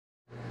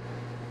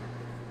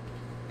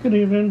Good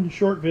evening.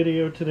 Short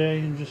video today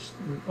and just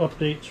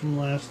updates from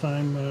last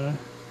time.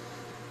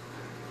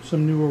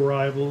 Some new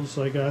arrivals.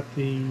 I got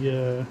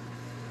the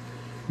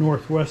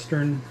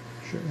Northwestern,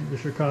 the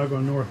Chicago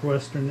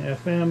Northwestern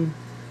FM,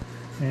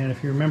 and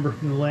if you remember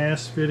from the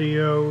last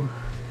video,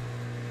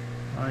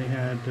 I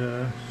had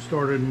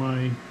started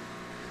my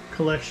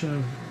collection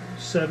of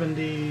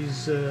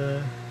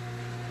 70s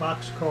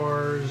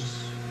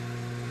boxcars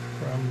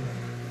from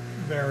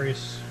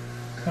various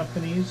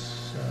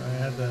companies. I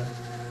had the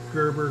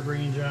Gerber,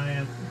 Green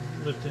Giant,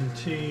 Lipton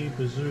Tea,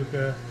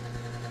 Bazooka,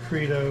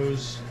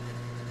 Fritos,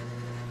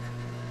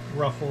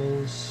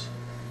 Ruffles,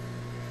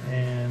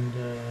 and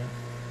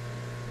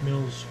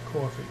Mills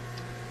Coffee.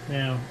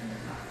 Now,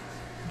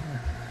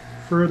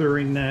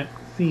 furthering that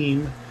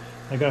theme,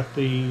 I got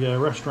the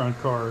restaurant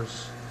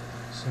cars.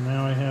 So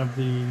now I have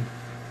the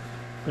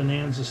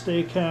Bonanza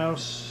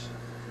Steakhouse,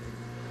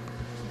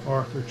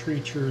 Arthur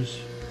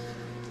Treacher's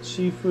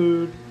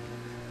Seafood,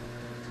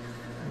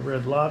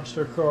 Red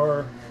Lobster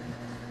car,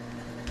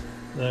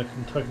 the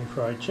Kentucky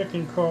Fried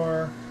Chicken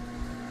car,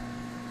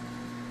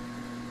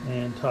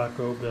 and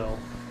Taco Bell.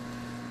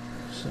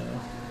 So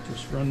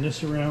just run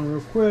this around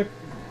real quick.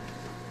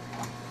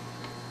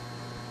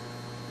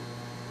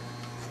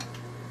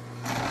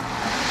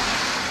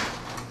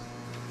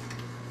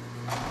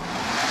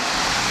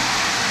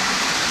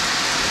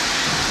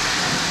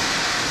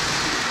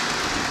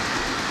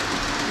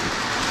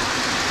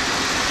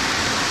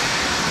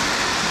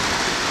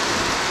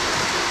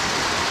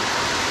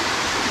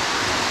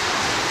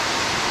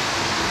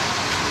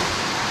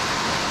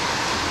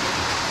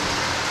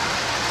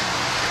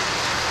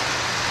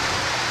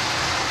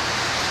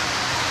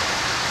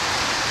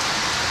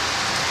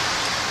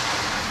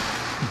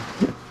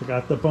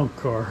 Forgot the bunk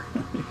car.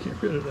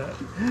 Get rid of that.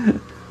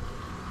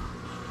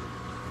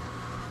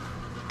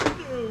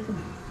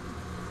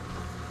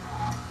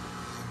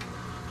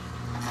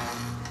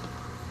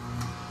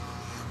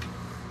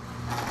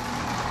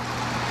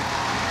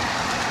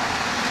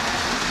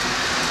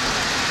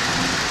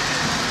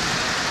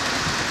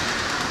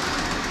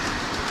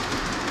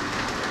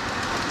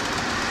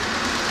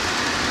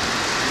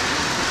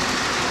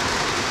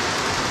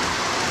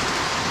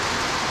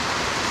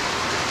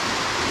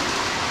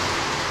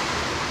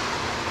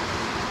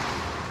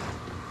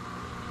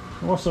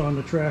 Also on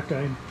the track,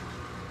 I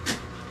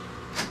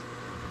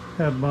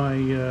have my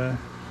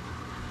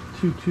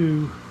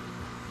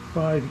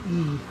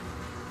 225E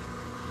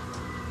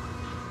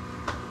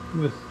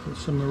with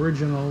some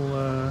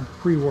original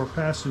pre-war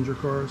passenger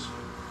cars.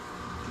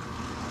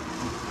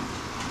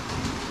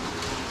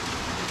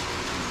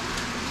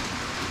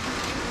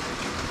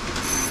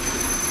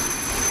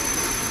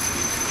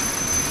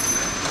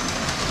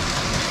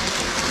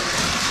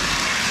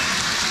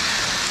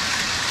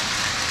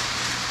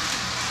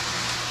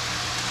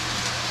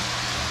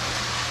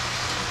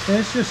 And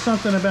it's just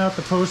something about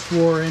the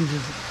post-war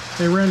engines.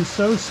 They run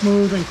so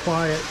smooth and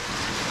quiet.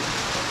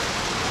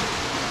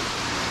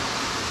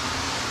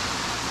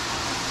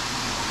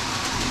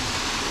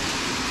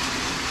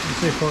 I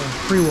say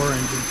pre-war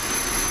engine.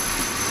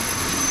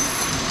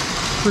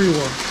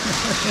 Pre-war.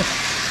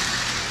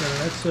 So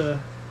that's a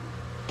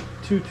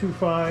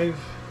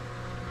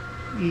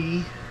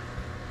 225E.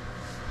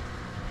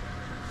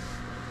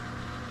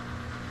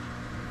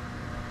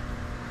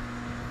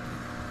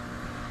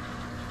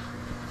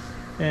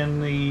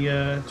 And the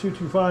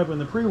 225 in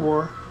the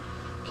pre-war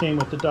came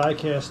with the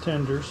die-cast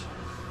tenders.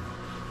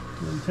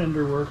 And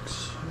tender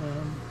works.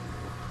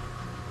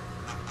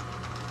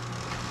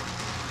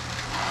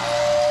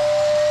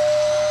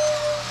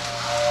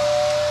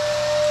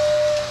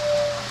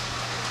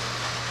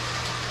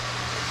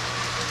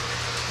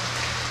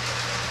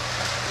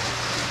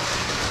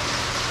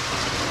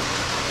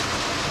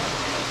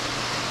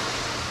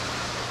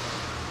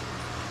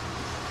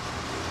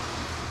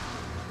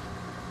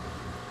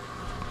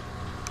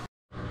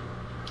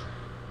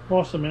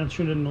 Also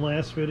mentioned in the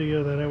last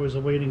video that I was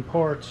awaiting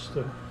parts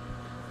to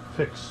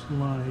fix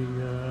my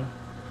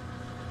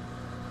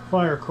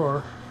fire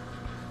car.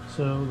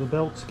 So the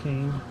belts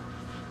came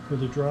for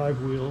the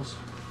drive wheels,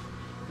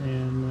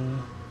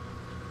 and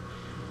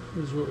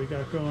this is what we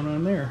got going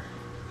on there.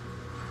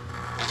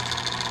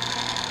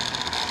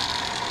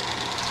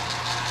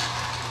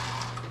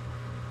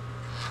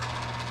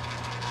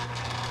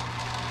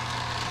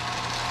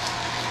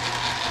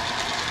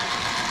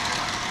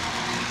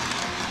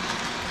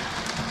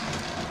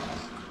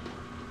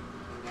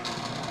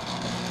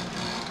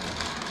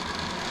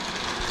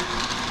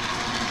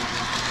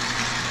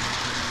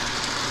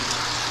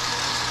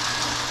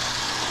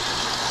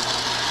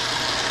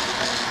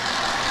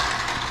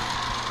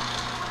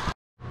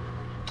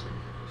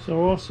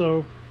 So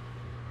also,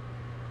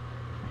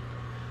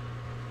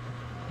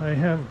 I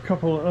have a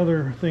couple of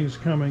other things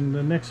coming.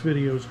 The next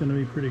video is going to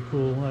be pretty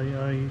cool.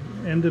 I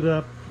ended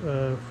up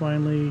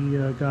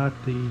finally got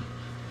the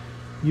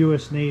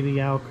U.S. Navy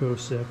Alco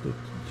set, the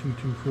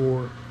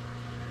 224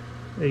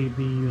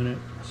 AB unit.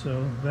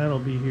 So that'll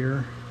be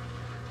here.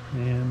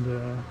 And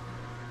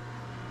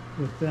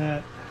with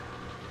that,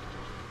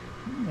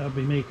 I'll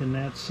be making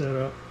that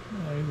setup.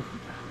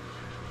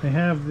 I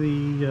have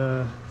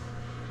the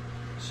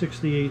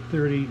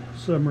 6830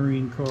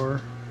 submarine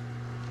car,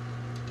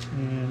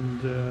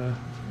 and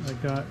I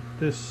got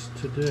this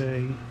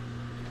today,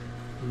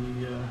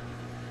 the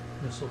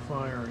missile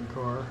firing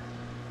car.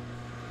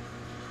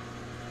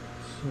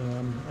 So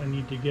I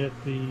need to get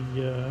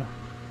the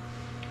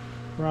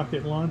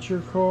rocket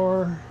launcher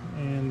car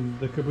and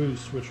the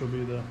caboose, which will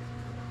be the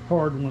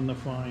hard one to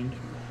find.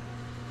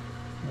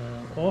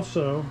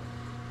 Also,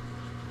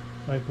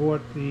 I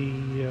bought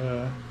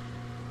the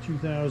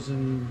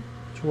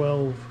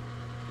 2012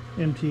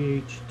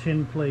 MTH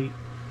tin plate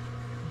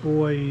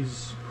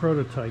boys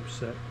prototype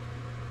set.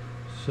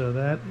 So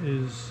that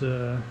is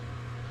a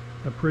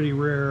pretty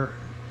rare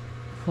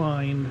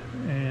find,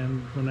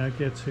 and when that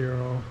gets here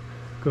I'll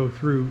go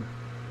through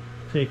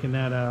taking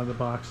that out of the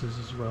boxes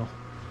as well.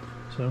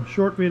 So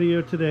short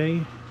video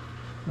today.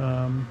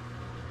 I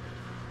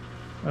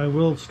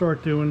will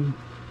start doing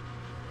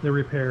the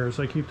repairs.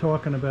 I keep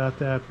talking about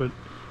that, but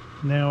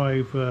now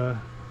I've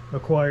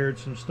acquired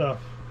some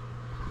stuff.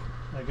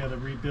 I got to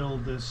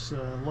rebuild this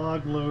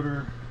log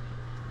loader.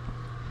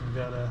 I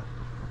got a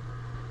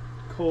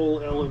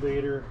coal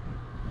elevator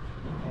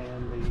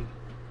and the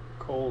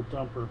coal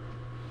dumper.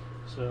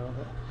 So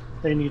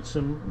they need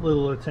some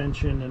little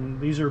attention, and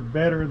these are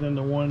better than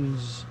the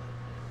ones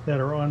that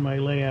are on my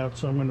layout,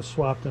 so I'm going to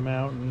swap them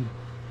out and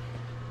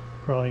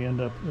probably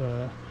end up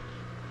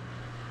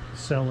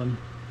selling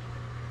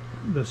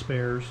the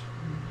spares.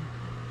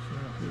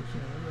 So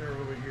they're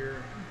over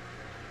here,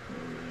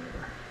 over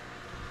there.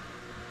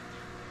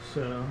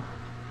 So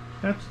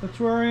that's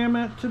where I am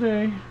at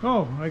today.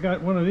 Oh, I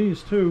got one of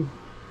these too.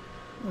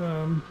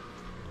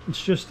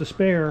 It's just a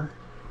spare,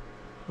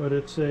 but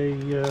it's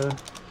a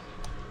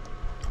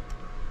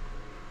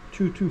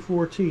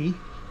 224T,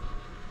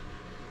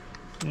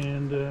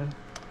 and it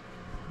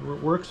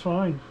works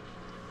fine.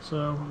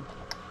 So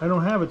I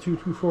don't have a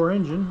 224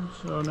 engine,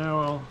 so now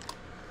I'll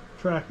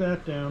track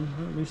that down.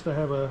 At least I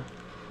have a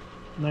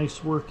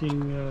nice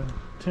working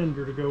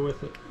tender to go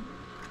with it.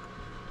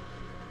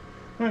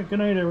 All right, good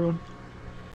night everyone.